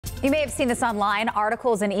You may have seen this online,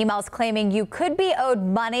 articles and emails claiming you could be owed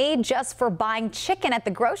money just for buying chicken at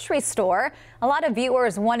the grocery store. A lot of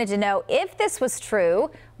viewers wanted to know if this was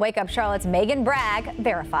true. Wake Up Charlotte's Megan Bragg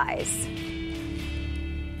verifies.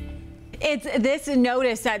 It's this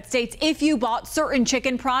notice that states if you bought certain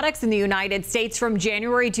chicken products in the United States from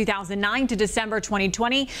January 2009 to December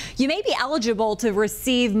 2020, you may be eligible to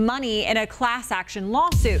receive money in a class action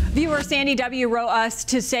lawsuit. Viewer Sandy W. wrote us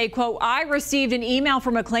to say, quote, I received an email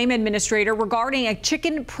from a claim administrator regarding a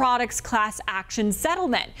chicken products class action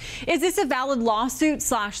settlement. Is this a valid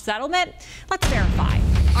lawsuit/settlement? Let's verify.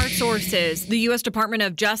 Our sources, the U.S. Department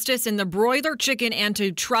of Justice and the broiler chicken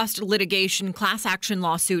antitrust litigation class action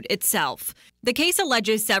lawsuit itself. The case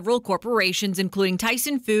alleges several corporations, including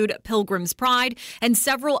Tyson Food, Pilgrims Pride, and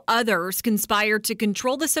several others, conspired to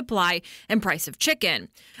control the supply and price of chicken.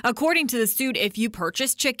 According to the suit, if you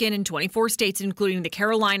purchased chicken in 24 states, including the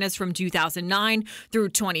Carolinas from 2009 through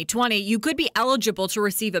 2020, you could be eligible to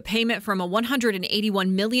receive a payment from a $181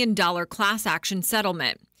 million class action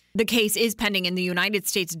settlement. The case is pending in the United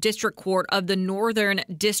States District Court of the Northern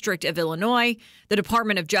District of Illinois. The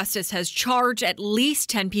Department of Justice has charged at least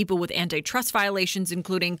 10 people with antitrust violations,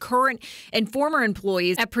 including current and former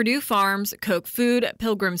employees at Perdue Farms, Koch Food,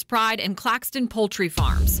 Pilgrims Pride, and Claxton Poultry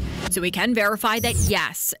Farms. So we can verify that,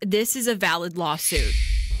 yes, this is a valid lawsuit.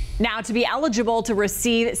 Now, to be eligible to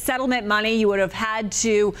receive settlement money, you would have had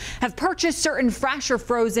to have purchased certain fresh or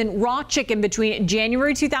frozen raw chicken between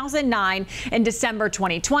January 2009 and December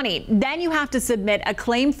 2020. Then you have to submit a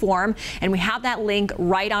claim form, and we have that link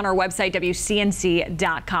right on our website,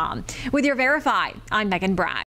 WCNC.com. With your Verify, I'm Megan Bragg.